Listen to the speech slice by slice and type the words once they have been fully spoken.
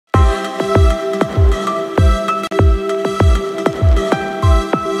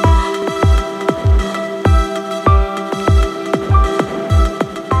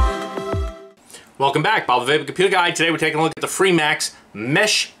Welcome back, Bob the Vape Computer Guy. Today we're taking a look at the FreeMax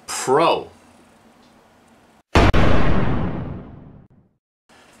Mesh Pro.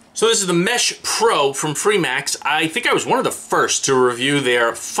 So this is the Mesh Pro from FreeMax. I think I was one of the first to review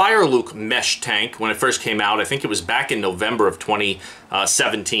their Fireluk mesh tank when it first came out. I think it was back in November of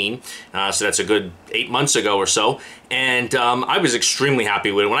 2017. So that's a good 8 months ago or so. And I was extremely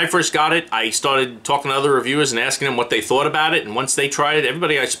happy with it. When I first got it, I started talking to other reviewers and asking them what they thought about it. And once they tried it,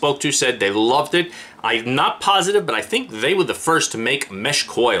 everybody I spoke to said they loved it. I'm not positive, but I think they were the first to make mesh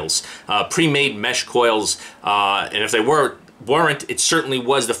coils, pre-made mesh coils. And if they weren't, it certainly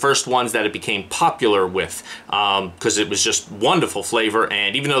was the first ones that it became popular with, because it was just wonderful flavor.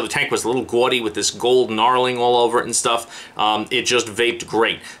 And even though the tank was a little gaudy with this gold gnarling all over it and stuff, it just vaped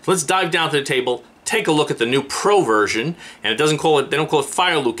great. So let's dive down to the table, take a look at the new Pro version, and they don't call it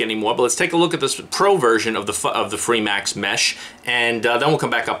Fireluk anymore, but let's take a look at this Pro version of the FreeMax mesh, and then we'll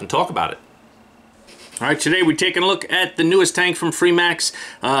come back up and talk about it. All right, today we're taking a look at the newest tank from FreeMax.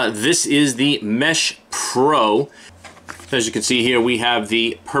 This is the Mesh Pro. As you can see here, we have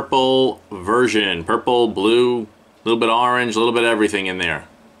the purple version. Purple, blue, a little bit orange, a little bit of everything in there.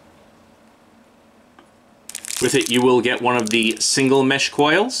 With it, you will get one of the single mesh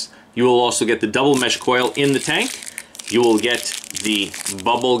coils. You will also get the double mesh coil in the tank. You will get the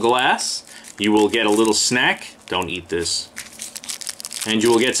bubble glass. You will get a little snack. Don't eat this. And you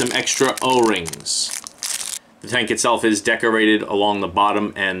will get some extra O-rings. The tank itself is decorated along the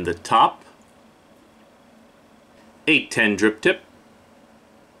bottom and the top. 810 drip tip.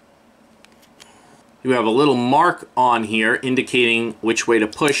 You have a little mark on here indicating which way to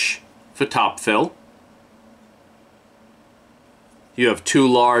push for top fill. You have two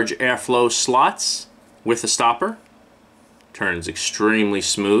large airflow slots with a stopper. Turns extremely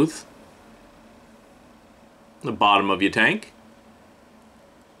smooth. The bottom of your tank.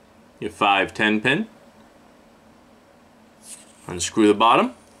 Your 510 pin. Unscrew the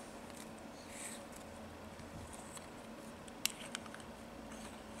bottom.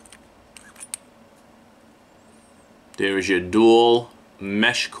 There is your dual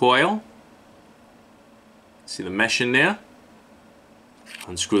mesh coil. See the mesh in there?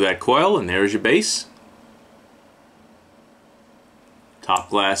 Unscrew that coil and there is your base. Top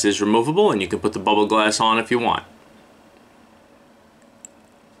glass is removable and you can put the bubble glass on if you want.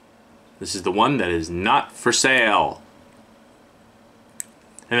 This is the one that is not for sale.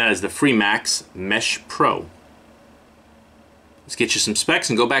 And that is the FreeMax Mesh Pro. Let's get you some specs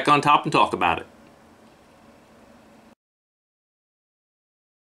and go back on top and talk about it.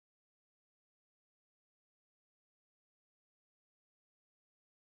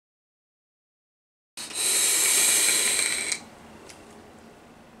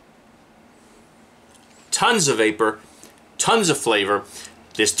 Tons of vapor, tons of flavor.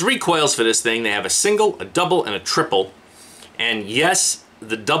 There's 3 coils for this thing. They have a single, a double, and a triple. And yes,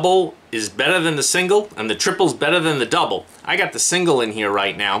 the double is better than the single, and the triple's better than the double. I got the single in here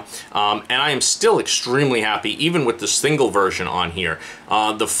right now, and I am still extremely happy, even with the single version on here.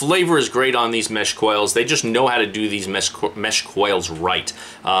 The flavor is great on these mesh coils. They just know how to do these mesh coils right.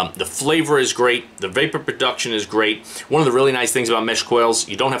 The flavor is great. The vapor production is great. One of the really nice things about mesh coils,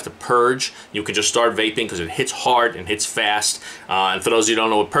 you don't have to purge. You can just start vaping because it hits hard and hits fast. And for those of you who don't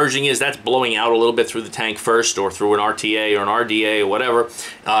know what purging is, that's blowing out a little bit through the tank first, or through an RTA or an RDA or whatever,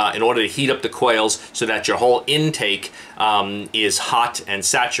 in order to heat up the coils so that your whole intake is hot and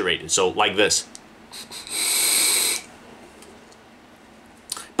saturated. So like this.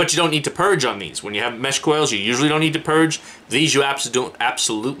 But you don't need to purge on these. When you have mesh coils, you usually don't need to purge. These you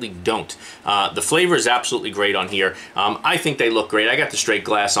absolutely don't. The flavor is absolutely great on here. I think they look great. I got the straight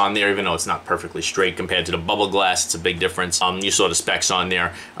glass on there, even though it's not perfectly straight compared to the bubble glass. It's a big difference. You saw the specs on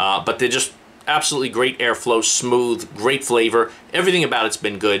there. But they're just absolutely great airflow, smooth, great flavor. Everything about it's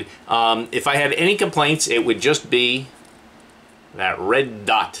been good. If I had any complaints, it would just be that red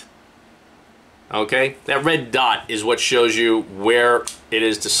dot. Okay? That red dot is what shows you where it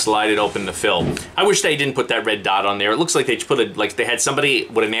is to slide it open to fill. I wish they didn't put that red dot on there. It looks like they just put like they had somebody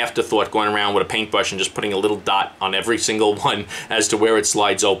with an afterthought going around with a paintbrush and just putting a little dot on every single one as to where it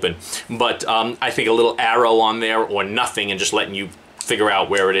slides open. But I think a little arrow on there or nothing and just letting you figure out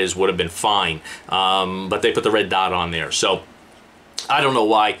where it is would have been fine. But they put the red dot on there. So I don't know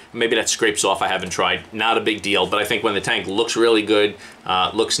why. Maybe that scrapes off. I haven't tried. Not a big deal. But I think when the tank looks really good,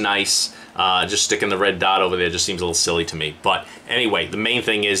 looks nice, just sticking the red dot over there just seems a little silly to me. But anyway, the main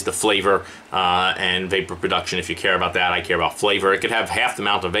thing is the flavor and vapor production. If you care about that, I care about flavor. It could have half the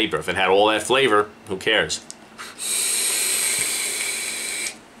amount of vapor. If it had all that flavor, who cares?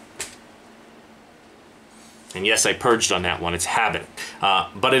 And yes, I purged on that one. It's habit.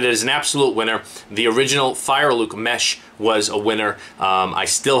 But it is an absolute winner. The original Fire Luke mesh was a winner. I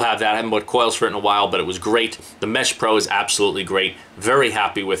still have that. I haven't bought coils for it in a while, but it was great. The Mesh Pro is absolutely great. Very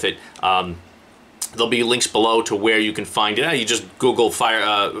happy with it. There'll be links below to where you can find it. You just Google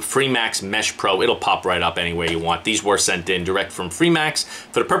FreeMax Mesh Pro. It'll pop right up anywhere you want. These were sent in direct from FreeMax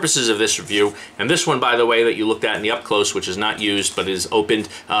for the purposes of this review. And this one, by the way, that you looked at in the up close, which is not used but is opened,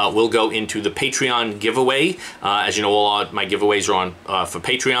 will go into the Patreon giveaway. As you know, all my giveaways are on for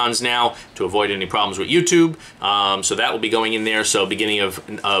Patreons now to avoid any problems with YouTube. So that will be going in there. So beginning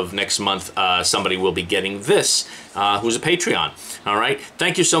of next month, somebody will be getting this who's a Patreon. All right.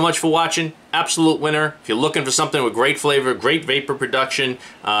 Thank you so much for watching. Absolute winner. If you're looking for something with great flavor, great vapor production,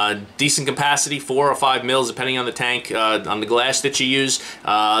 decent capacity, 4 or 5 mils depending on the tank, on the glass that you use,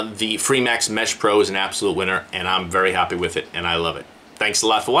 the FreeMax Mesh Pro is an absolute winner, and I'm very happy with it, and I love it. Thanks a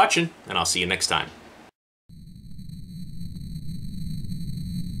lot for watching, and I'll see you next time.